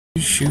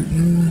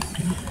Shooting.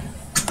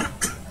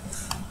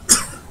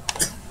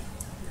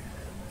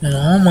 And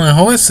all my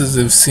horses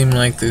have seemed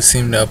like they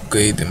seem to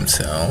upgrade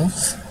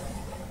themselves,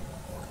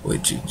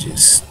 which is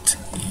just,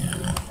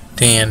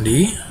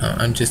 dandy.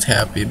 I'm just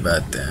happy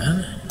about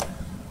that.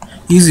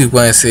 Usually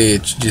when I say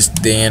it's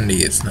just dandy,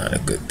 it's not a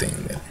good thing,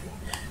 but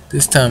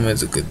this time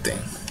it's a good thing.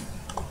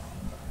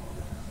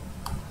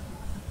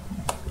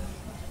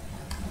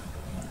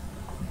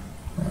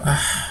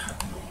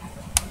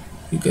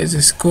 You guys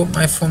escort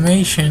my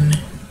formation,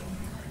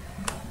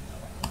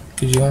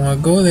 cause you don't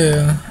wanna go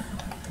there.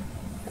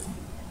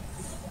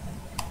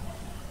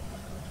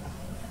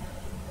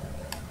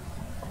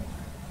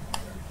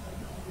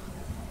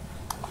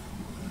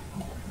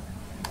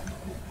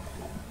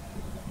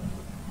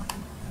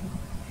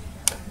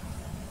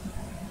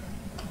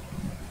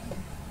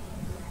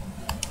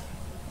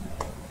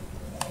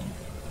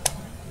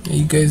 Yeah,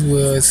 you guys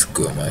will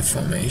escort my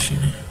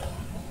formation.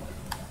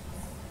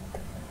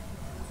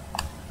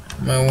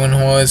 My one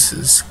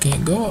horse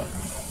can't go up.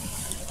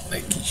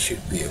 Like he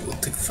should be able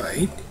to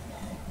fight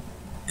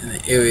in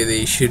the area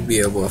they should be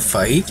able to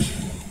fight.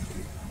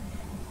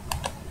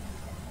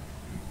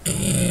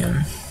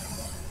 And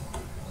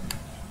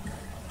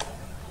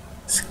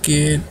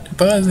scared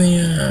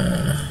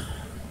Bosnia.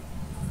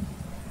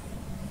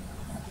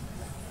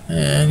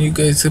 And you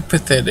guys are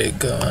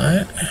pathetic,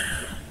 alright?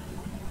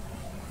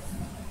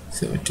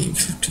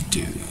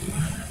 1752.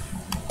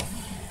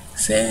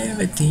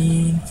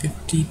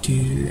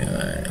 1752.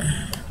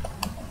 Alright.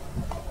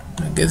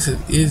 I guess it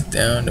is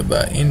down to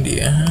about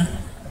India, huh?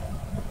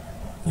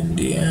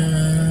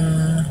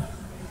 India.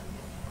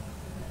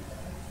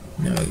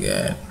 Now we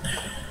got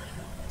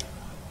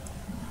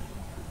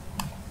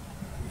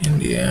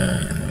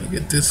India, and we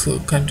get this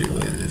little country.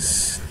 What is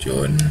this?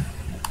 Jordan.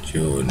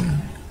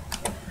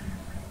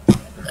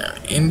 Now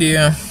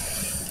India.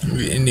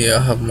 India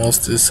will have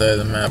most of the side of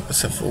the map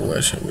except for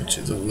Russia, which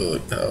is a really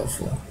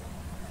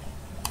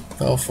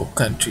powerful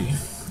country.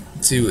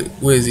 Let's see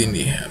where's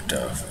India have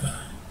to offer.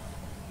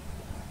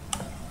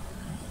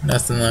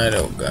 Nothing I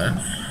don't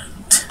got.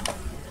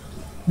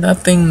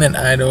 Nothing that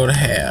I don't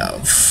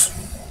have.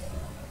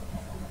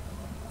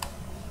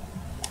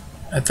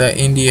 I thought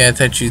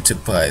you'd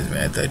surprise me.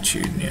 I thought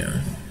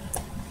you'd,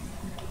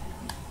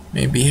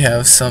 maybe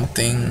have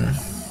something.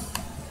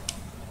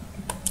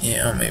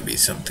 Yeah, maybe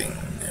something,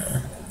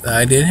 that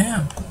I did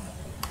have.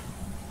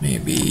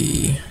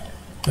 Maybe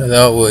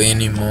without worry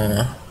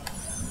anymore.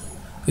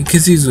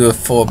 Because these were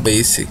 4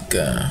 basic,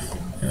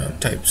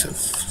 types of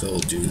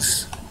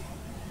soldiers.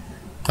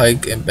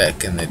 Pike, and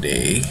back in the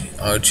day,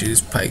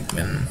 archers,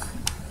 pikemen,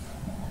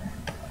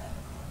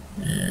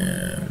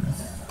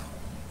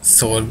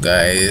 sword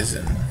guys,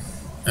 and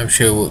I'm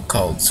sure we're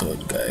called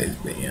sword guys,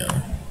 but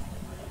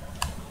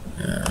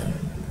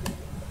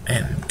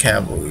and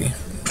cavalry.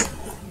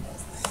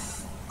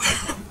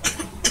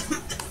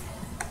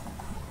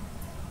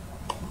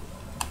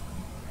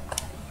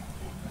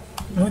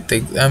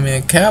 I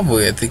mean,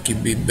 cavalry, I think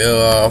you'd be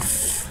better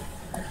off.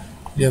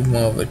 You have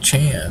more of a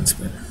chance,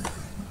 but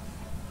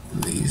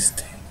at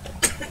least.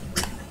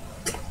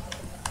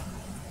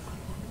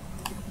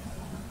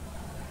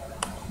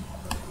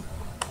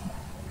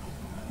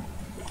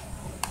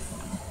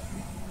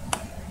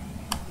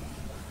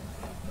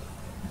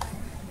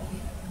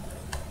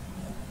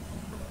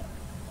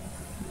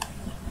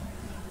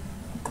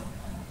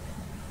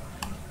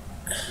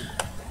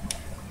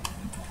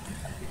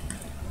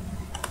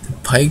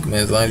 Pikeman,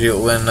 as long as you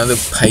don't let another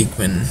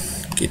pikeman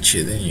get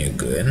you, then you're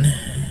good.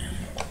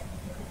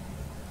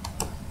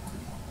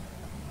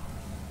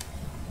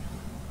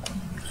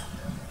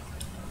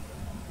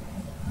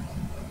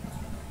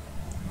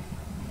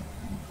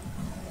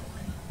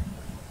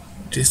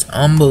 Just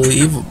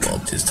unbelievable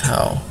just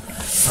how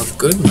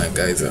good my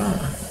guys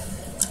are.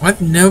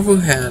 I've never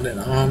had an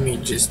army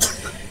just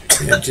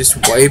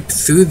wipe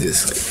through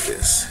this like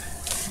this.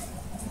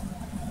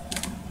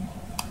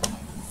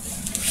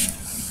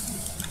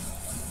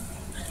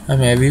 I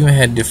mean, I've even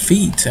had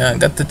defeats. I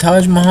got the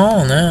Taj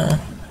Mahal now.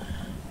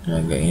 Now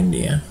I got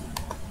India.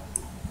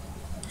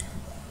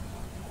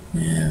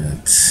 Yeah,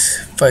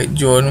 let's fight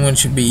Jordan, which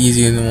should be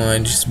easier than one I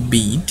just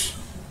beat.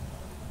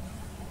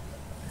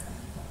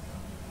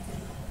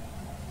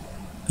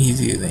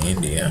 Easier than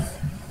India.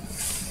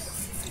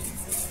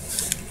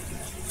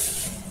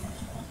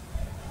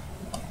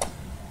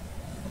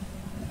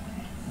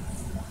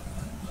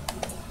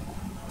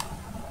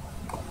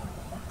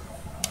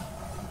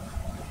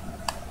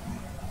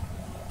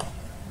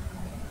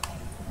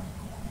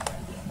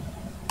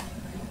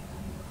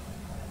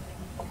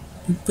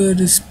 You put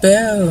a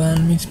spell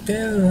on me,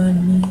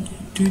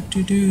 do.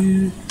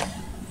 You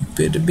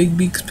put a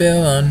big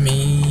spell on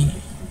me,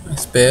 a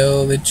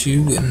spell that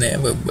you will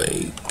never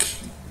break.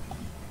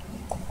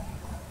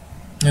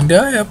 And did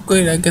I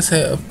upgrade? I guess I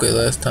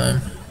upgraded last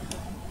time.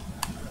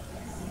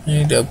 I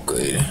need to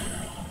upgrade.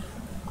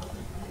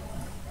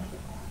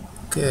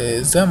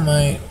 Cause that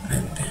might,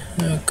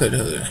 could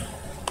hurt.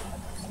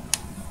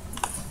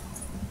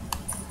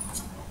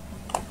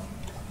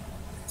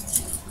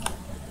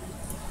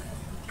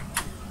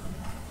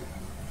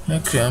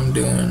 Actually, I'm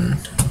doing.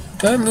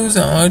 Did I lose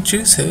an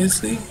archer?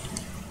 Seriously?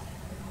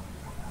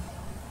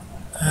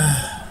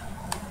 Alright,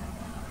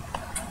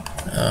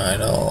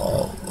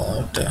 I'll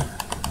have to.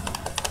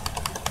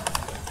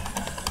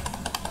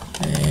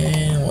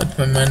 And watch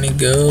my money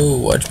go.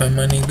 Watch my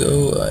money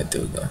go. Alright,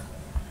 there we go.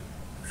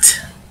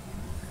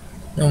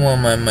 No more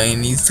my money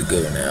needs to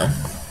go now.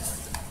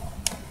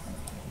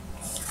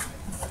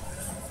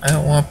 I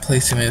don't want to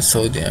place him in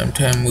soldier. I'm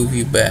trying to move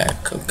you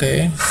back,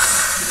 okay?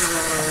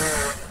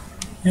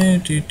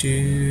 Alright,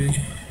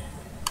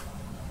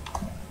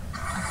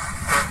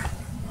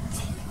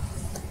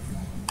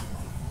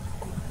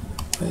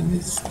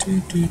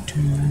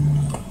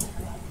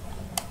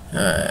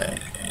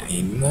 I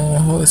need more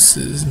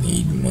horses,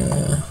 need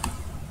more.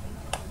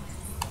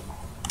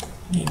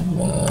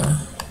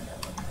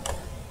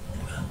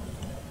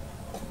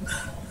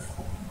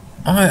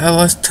 Alright, I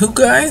lost 2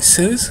 guys?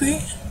 Seriously?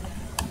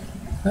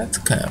 That's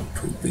kind of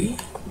poopy.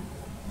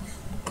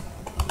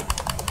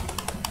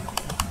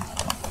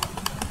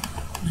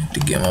 I have to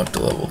get him up to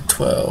level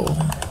 12.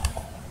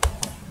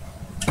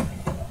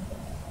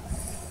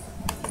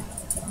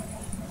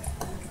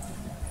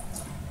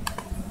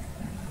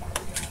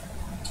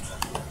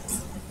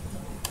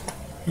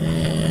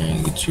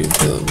 And get you up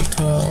to level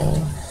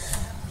 12.